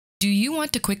Do you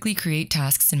want to quickly create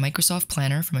tasks in Microsoft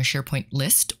Planner from a SharePoint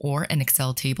list or an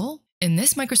Excel table? In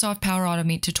this Microsoft Power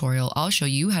Automate tutorial, I'll show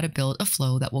you how to build a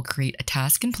flow that will create a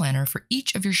task in Planner for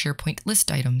each of your SharePoint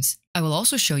list items. I will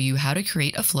also show you how to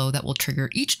create a flow that will trigger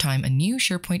each time a new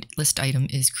SharePoint list item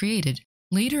is created.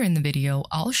 Later in the video,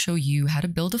 I'll show you how to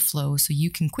build a flow so you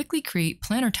can quickly create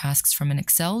Planner tasks from an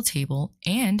Excel table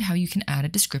and how you can add a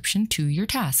description to your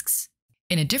tasks.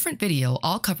 In a different video,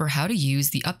 I'll cover how to use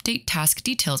the Update Task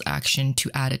Details action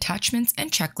to add attachments and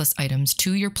checklist items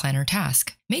to your Planner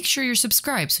task. Make sure you're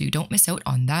subscribed so you don't miss out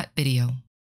on that video.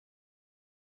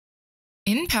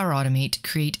 In Power Automate,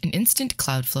 create an instant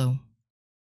cloud flow.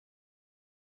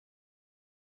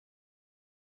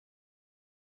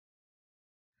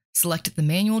 Select the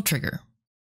manual trigger.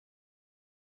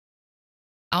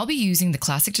 I'll be using the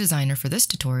classic designer for this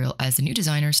tutorial as the new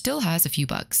designer still has a few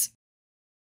bugs.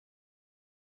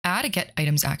 Add a Get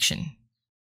Items action.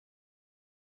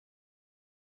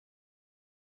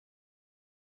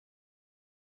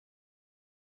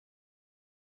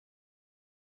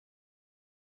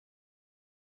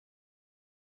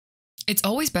 It's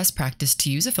always best practice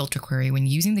to use a filter query when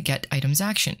using the Get Items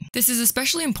action. This is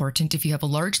especially important if you have a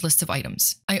large list of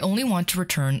items. I only want to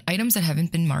return items that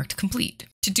haven't been marked complete.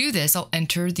 To do this, I'll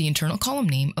enter the internal column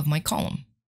name of my column.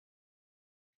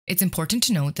 It's important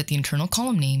to note that the internal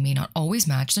column name may not always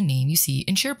match the name you see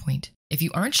in SharePoint. If you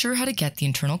aren't sure how to get the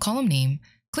internal column name,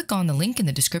 click on the link in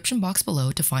the description box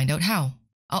below to find out how.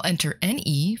 I'll enter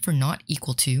NE for not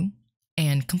equal to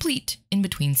and complete in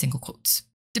between single quotes.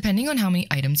 Depending on how many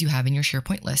items you have in your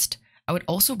SharePoint list, I would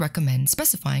also recommend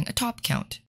specifying a top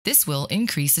count. This will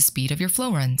increase the speed of your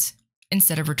flow runs.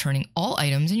 Instead of returning all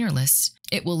items in your list,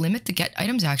 it will limit the Get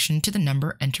Items action to the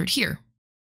number entered here.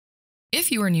 If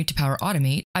you are new to Power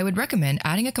Automate, I would recommend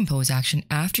adding a compose action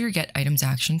after your Get Items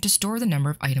action to store the number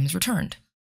of items returned.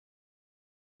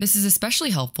 This is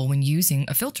especially helpful when using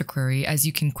a filter query, as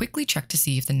you can quickly check to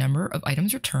see if the number of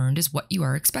items returned is what you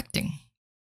are expecting.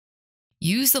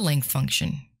 Use the length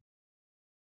function.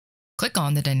 Click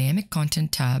on the Dynamic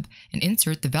Content tab and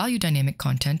insert the value dynamic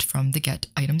content from the Get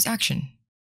Items action.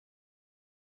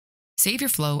 Save your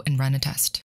flow and run a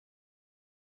test.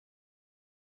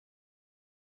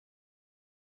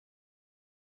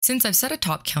 Since I've set a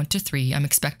top count to 3, I'm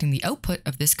expecting the output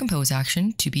of this compose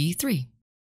action to be 3.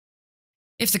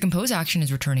 If the compose action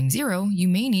is returning 0, you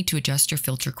may need to adjust your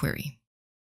filter query.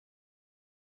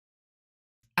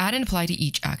 Add and apply to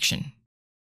each action.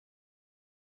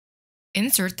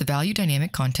 Insert the value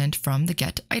dynamic content from the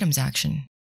Get Items action.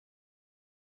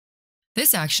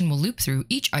 This action will loop through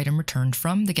each item returned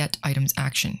from the Get Items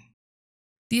action.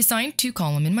 The Assigned To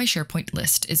column in my SharePoint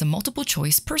list is a multiple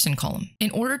choice person column. In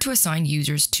order to assign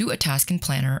users to a task in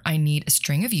Planner, I need a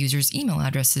string of users' email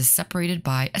addresses separated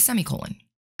by a semicolon.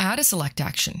 Add a select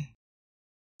action.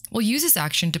 We'll use this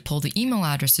action to pull the email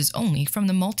addresses only from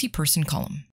the multi-person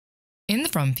column. In the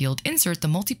From field, insert the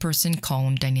multi-person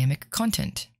column dynamic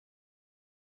content.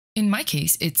 In my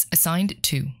case, it's Assigned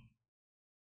To.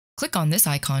 Click on this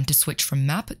icon to switch from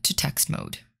map to text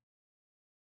mode.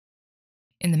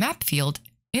 In the Map field,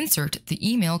 insert the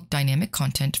email dynamic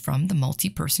content from the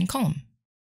multi-person column.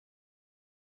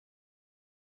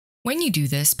 When you do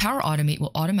this, Power Automate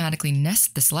will automatically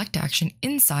nest the select action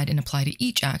inside an apply to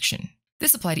each action.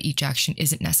 This apply to each action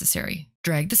isn't necessary.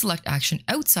 Drag the select action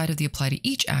outside of the apply to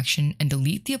each action and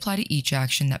delete the apply to each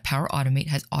action that Power Automate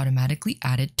has automatically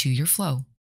added to your flow.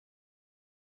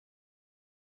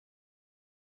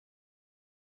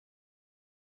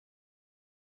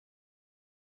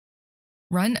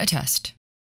 Run a test.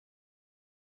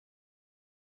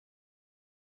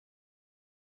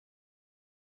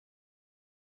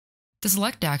 The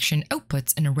select action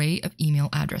outputs an array of email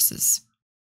addresses.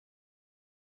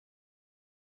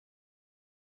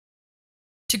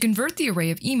 To convert the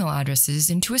array of email addresses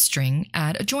into a string,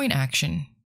 add a join action.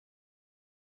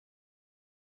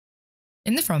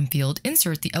 In the From field,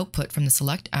 insert the output from the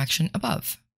select action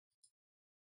above.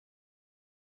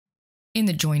 In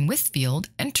the Join With field,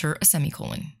 enter a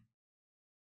semicolon.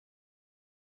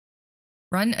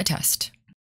 Run a test.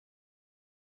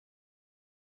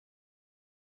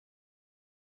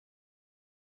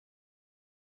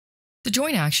 The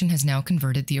join action has now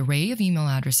converted the array of email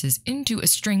addresses into a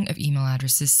string of email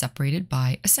addresses separated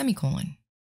by a semicolon.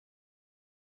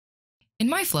 In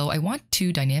my flow, I want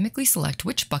to dynamically select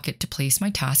which bucket to place my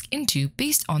task into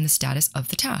based on the status of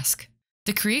the task.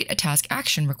 The Create a Task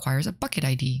action requires a bucket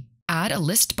ID. Add a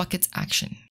List Buckets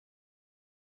action.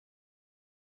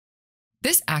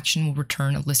 This action will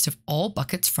return a list of all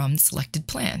buckets from the selected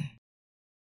plan.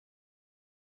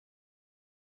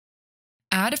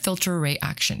 Add a Filter Array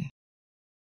action.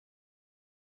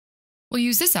 We'll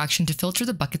use this action to filter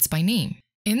the buckets by name.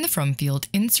 In the From field,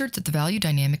 insert the value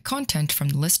dynamic content from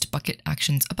the list bucket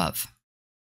actions above.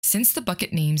 Since the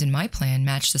bucket names in my plan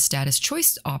match the status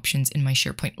choice options in my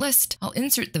SharePoint list, I'll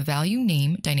insert the value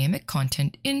name dynamic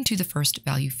content into the first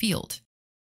value field.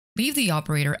 Leave the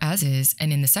operator as is,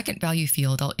 and in the second value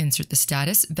field, I'll insert the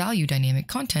status value dynamic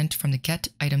content from the get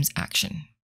items action.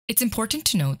 It's important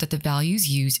to note that the values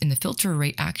used in the filter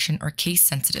array action are case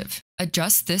sensitive.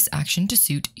 Adjust this action to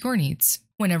suit your needs.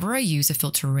 Whenever I use a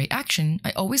filter array action,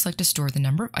 I always like to store the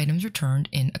number of items returned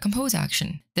in a compose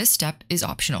action. This step is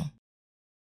optional.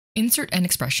 Insert an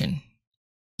expression.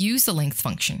 Use the length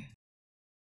function.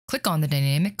 Click on the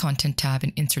Dynamic Content tab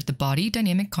and insert the body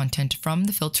dynamic content from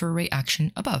the filter array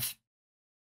action above.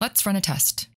 Let's run a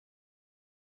test.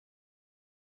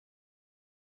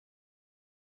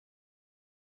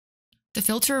 The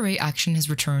filter array action has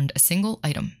returned a single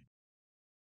item.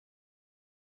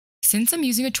 Since I'm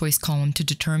using a choice column to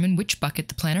determine which bucket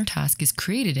the planner task is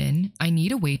created in, I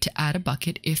need a way to add a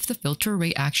bucket if the filter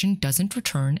array action doesn't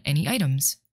return any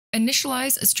items.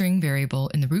 Initialize a string variable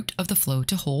in the root of the flow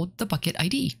to hold the bucket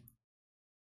ID.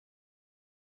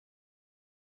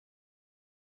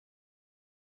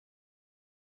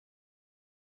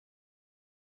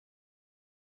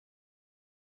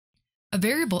 A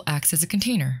variable acts as a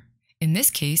container. In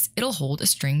this case, it'll hold a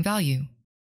string value.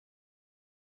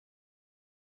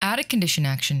 Add a condition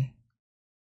action.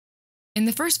 In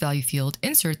the first value field,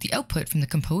 insert the output from the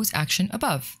compose action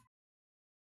above.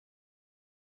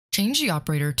 Change the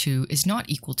operator to is not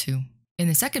equal to. In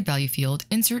the second value field,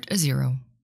 insert a 0.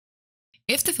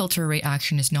 If the filter array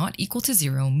action is not equal to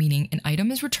 0, meaning an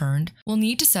item is returned, we'll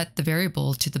need to set the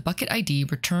variable to the bucket ID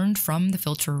returned from the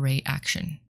filter array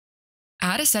action.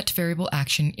 Add a set variable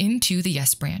action into the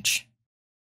yes branch.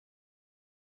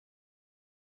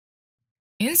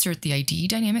 Insert the ID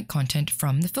dynamic content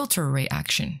from the filter array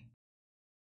action.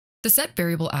 The set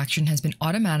variable action has been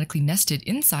automatically nested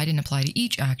inside an apply to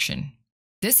each action.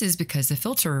 This is because the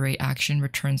filter array action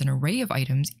returns an array of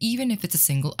items even if it's a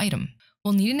single item.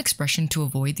 We'll need an expression to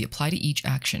avoid the apply to each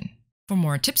action. For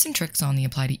more tips and tricks on the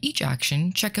apply to each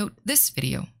action, check out this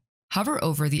video. Hover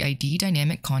over the ID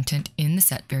dynamic content in the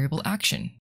set variable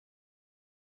action.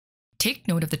 Take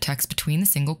note of the text between the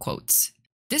single quotes.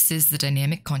 This is the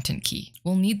dynamic content key.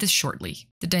 We'll need this shortly.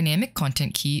 The dynamic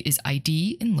content key is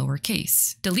ID in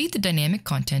lowercase. Delete the dynamic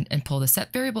content and pull the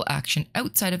set variable action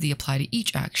outside of the apply to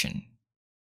each action.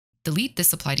 Delete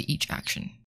this apply to each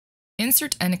action.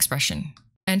 Insert an expression.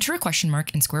 Enter a question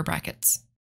mark in square brackets.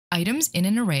 Items in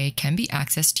an array can be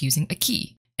accessed using a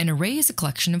key. An array is a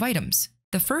collection of items.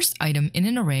 The first item in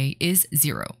an array is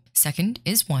 0, second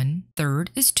is 1, third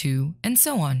is 2, and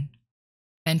so on.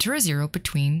 Enter a 0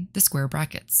 between the square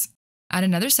brackets. Add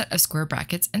another set of square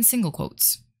brackets and single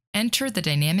quotes. Enter the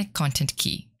dynamic content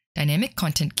key. Dynamic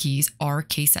content keys are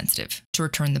case sensitive. To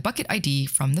return the bucket ID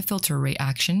from the filter array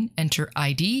action, enter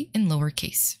ID in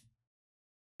lowercase.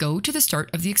 Go to the start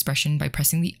of the expression by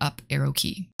pressing the up arrow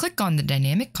key. Click on the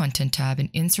Dynamic Content tab and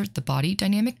insert the body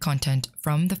dynamic content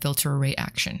from the filter array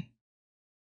action.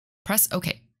 Press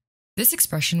OK. This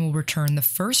expression will return the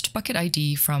first bucket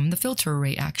ID from the filter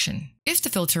array action. If the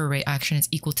filter array action is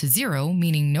equal to 0,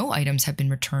 meaning no items have been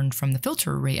returned from the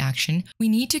filter array action, we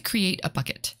need to create a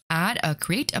bucket. Add a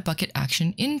create a bucket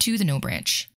action into the no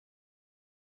branch.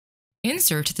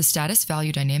 Insert the status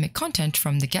value dynamic content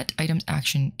from the get items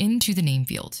action into the name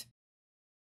field.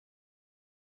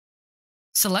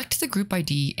 Select the group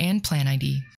ID and plan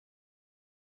ID.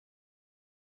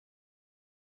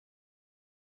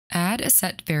 Add a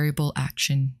set variable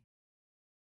action.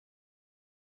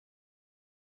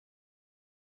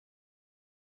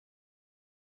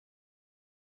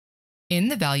 In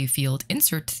the value field,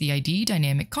 insert the ID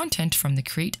dynamic content from the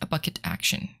create a bucket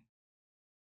action.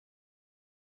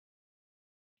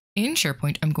 In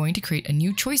SharePoint, I'm going to create a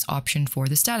new choice option for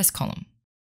the status column.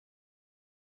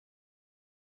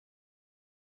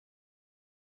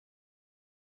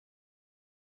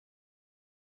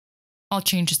 I'll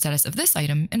change the status of this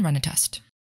item and run a test.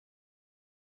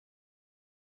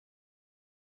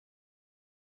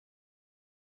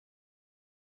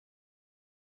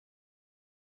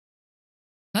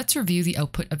 Let's review the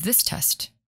output of this test.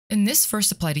 In this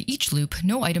first apply to each loop,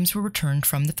 no items were returned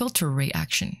from the filter array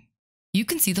action. You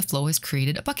can see the flow has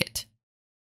created a bucket.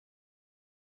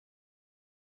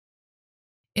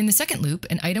 In the second loop,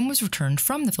 an item was returned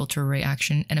from the filter array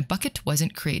action and a bucket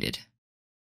wasn't created.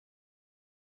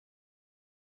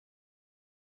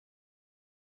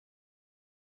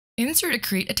 Insert a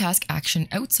create a task action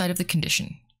outside of the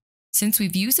condition. Since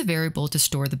we've used a variable to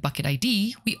store the bucket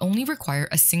ID, we only require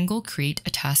a single create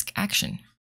a task action.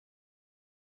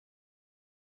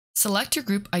 Select your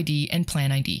group ID and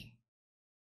plan ID.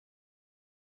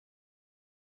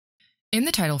 In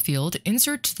the title field,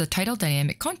 insert the title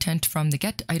dynamic content from the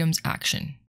Get Items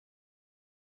action.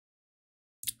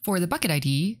 For the bucket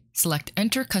ID, select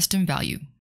Enter Custom Value.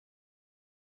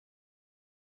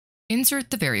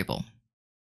 Insert the variable.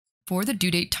 For the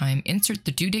due date time, insert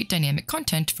the due date dynamic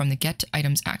content from the Get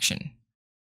Items action.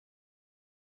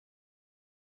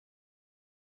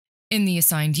 In the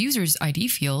Assigned User's ID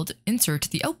field, insert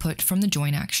the output from the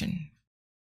Join action.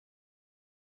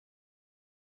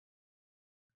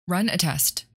 Run a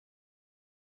test.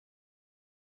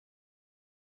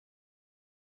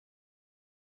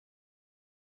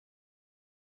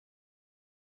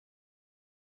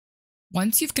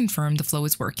 Once you've confirmed the flow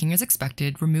is working as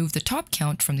expected, remove the top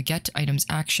count from the Get Items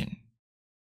action.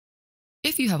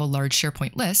 If you have a large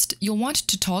SharePoint list, you'll want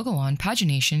to toggle on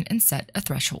pagination and set a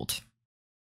threshold.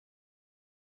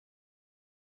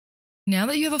 Now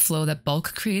that you have a flow that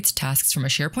bulk creates tasks from a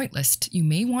SharePoint list, you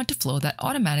may want a flow that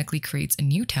automatically creates a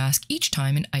new task each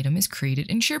time an item is created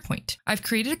in SharePoint. I've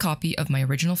created a copy of my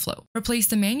original flow. Replace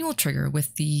the manual trigger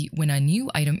with the When a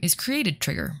New Item is Created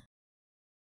trigger.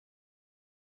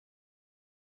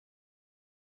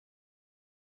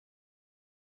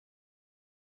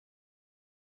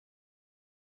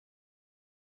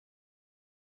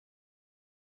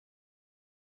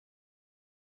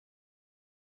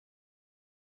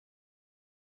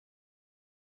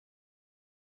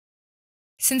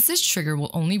 Since this trigger will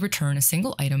only return a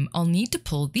single item, I'll need to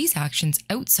pull these actions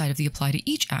outside of the Apply to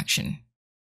Each action.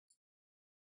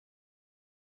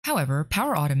 However,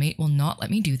 Power Automate will not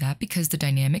let me do that because the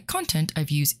dynamic content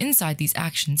I've used inside these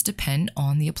actions depend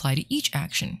on the Apply to Each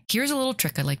action. Here's a little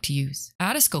trick I like to use.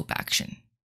 Add a scope action.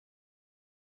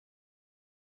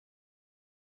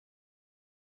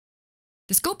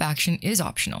 The scope action is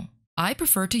optional. I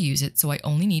prefer to use it so I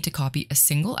only need to copy a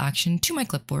single action to my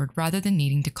clipboard rather than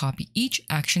needing to copy each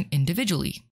action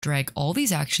individually. Drag all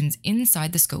these actions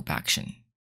inside the scope action.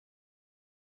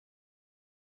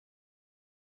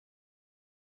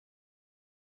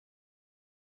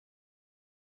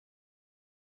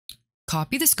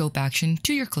 Copy the scope action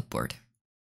to your clipboard.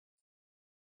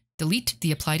 Delete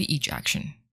the Apply to Each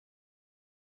action.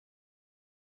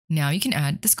 Now you can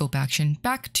add the scope action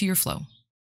back to your flow.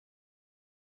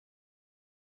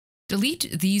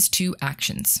 Delete these two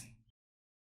actions.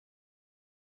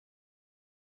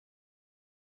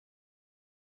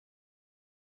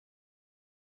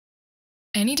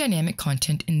 Any dynamic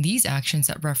content in these actions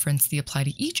that reference the Apply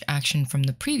to Each action from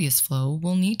the previous flow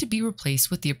will need to be replaced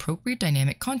with the appropriate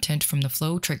dynamic content from the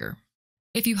flow trigger.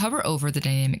 If you hover over the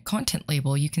dynamic content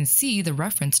label, you can see the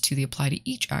reference to the Apply to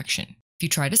Each action. If you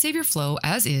try to save your flow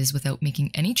as is without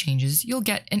making any changes, you'll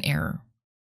get an error.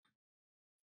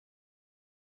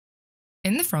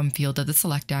 In the From field of the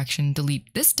Select action,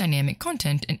 delete this dynamic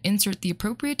content and insert the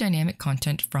appropriate dynamic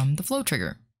content from the flow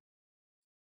trigger.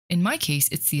 In my case,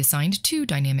 it's the Assigned To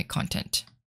dynamic content.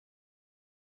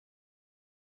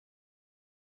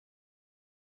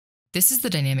 This is the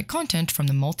dynamic content from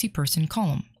the multi-person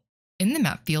column. In the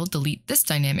Map field, delete this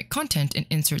dynamic content and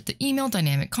insert the Email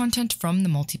dynamic content from the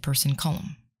multi-person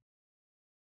column.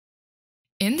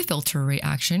 In the Filter Array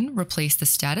action, replace the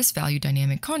Status Value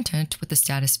dynamic content with the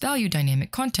Status Value dynamic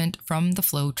content from the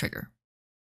flow trigger.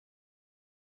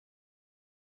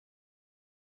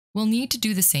 We'll need to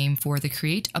do the same for the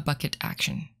Create a Bucket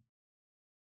action.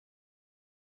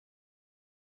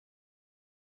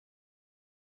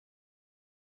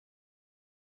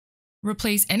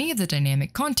 Replace any of the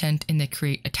dynamic content in the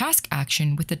Create a Task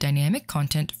action with the dynamic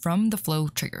content from the flow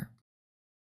trigger.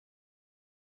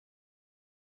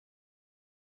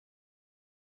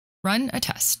 Run a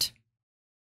test.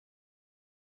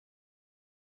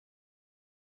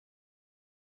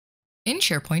 In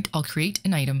SharePoint, I'll create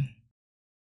an item.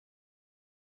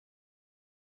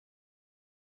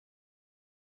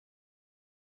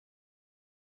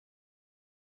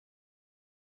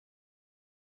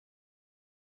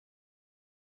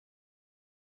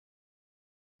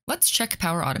 Let's check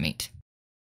Power Automate.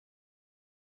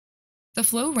 The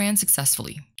flow ran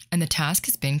successfully, and the task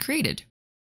has been created.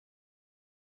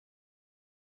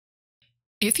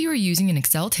 If you are using an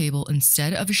Excel table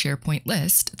instead of a SharePoint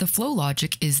list, the flow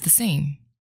logic is the same.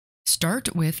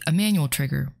 Start with a manual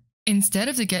trigger. Instead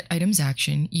of the Get Items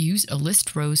action, use a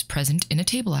List Rows Present in a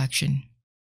Table action.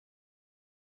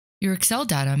 Your Excel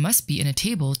data must be in a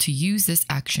table to use this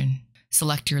action.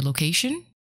 Select your location,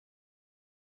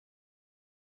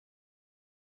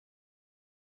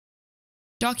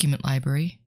 Document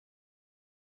Library,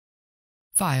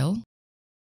 File,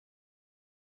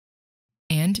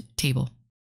 and Table.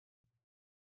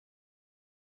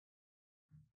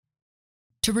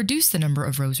 To reduce the number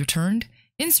of rows returned,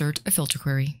 insert a filter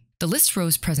query. The list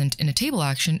rows present in a table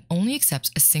action only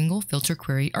accepts a single filter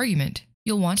query argument.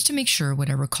 You'll want to make sure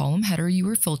whatever column header you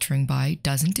are filtering by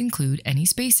doesn't include any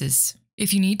spaces.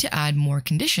 If you need to add more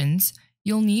conditions,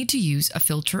 you'll need to use a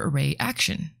filter array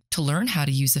action. To learn how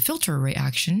to use the filter array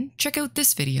action, check out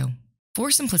this video. For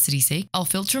simplicity's sake, I'll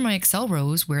filter my Excel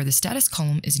rows where the status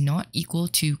column is not equal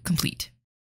to complete.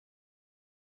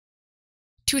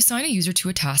 To assign a user to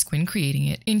a task when creating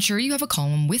it, ensure you have a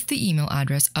column with the email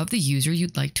address of the user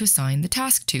you'd like to assign the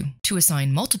task to. To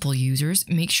assign multiple users,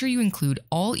 make sure you include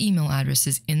all email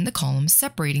addresses in the column,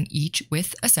 separating each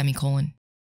with a semicolon.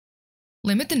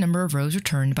 Limit the number of rows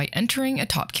returned by entering a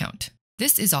top count.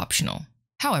 This is optional.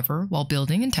 However, while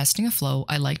building and testing a flow,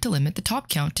 I like to limit the top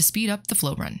count to speed up the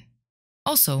flow run.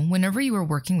 Also, whenever you are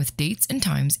working with dates and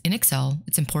times in Excel,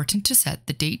 it's important to set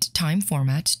the date-time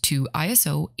format to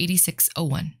ISO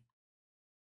 8601.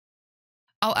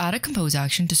 I'll add a compose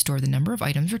action to store the number of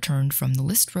items returned from the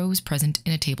list rows present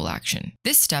in a table action.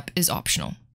 This step is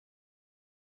optional.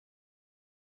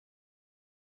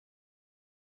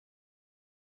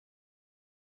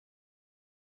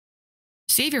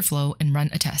 Save your flow and run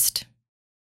a test.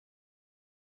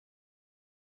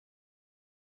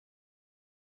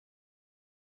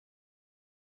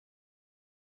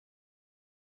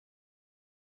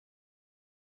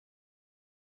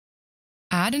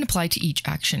 Add and apply to each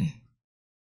action.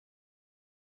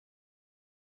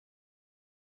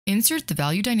 Insert the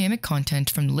value dynamic content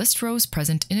from the list rows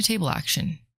present in a table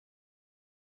action.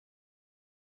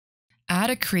 Add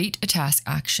a create a task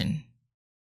action.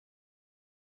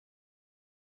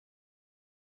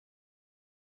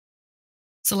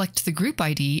 Select the group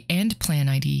ID and plan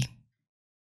ID.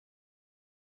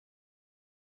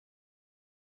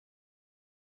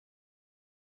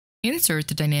 Insert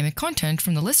the dynamic content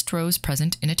from the list rows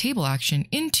present in a table action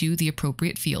into the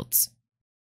appropriate fields.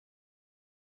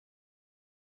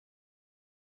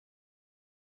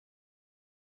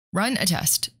 Run a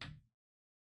test.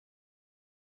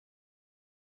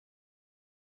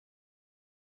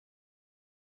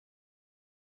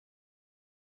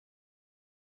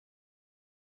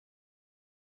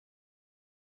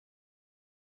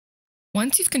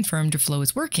 Once you've confirmed your flow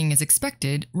is working as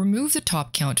expected, remove the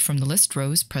top count from the list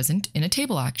rows present in a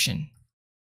table action.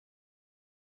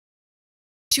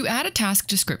 To add a task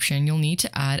description, you'll need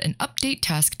to add an update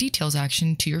task details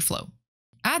action to your flow.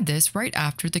 Add this right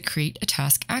after the create a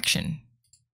task action.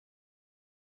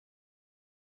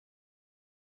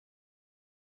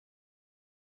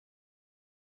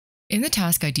 In the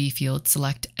task ID field,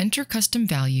 select Enter Custom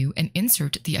Value and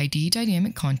insert the ID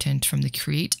dynamic content from the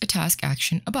create a task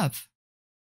action above.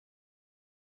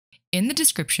 In the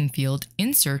description field,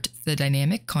 insert the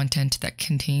dynamic content that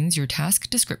contains your task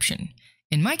description.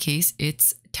 In my case,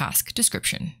 it's task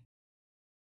description.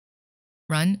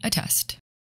 Run a test.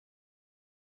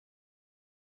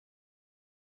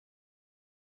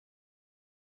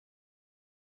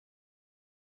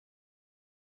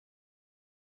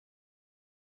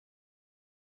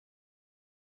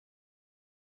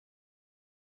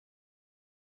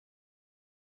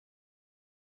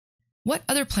 What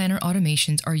other planner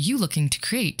automations are you looking to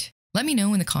create? Let me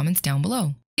know in the comments down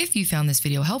below. If you found this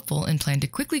video helpful and plan to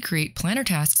quickly create planner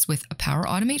tasks with a Power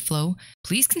Automate flow,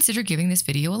 please consider giving this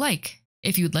video a like.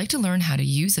 If you would like to learn how to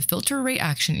use a filter array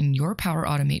action in your Power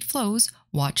Automate flows,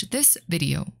 watch this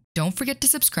video. Don't forget to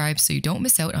subscribe so you don't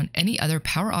miss out on any other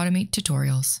Power Automate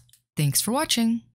tutorials. Thanks for watching.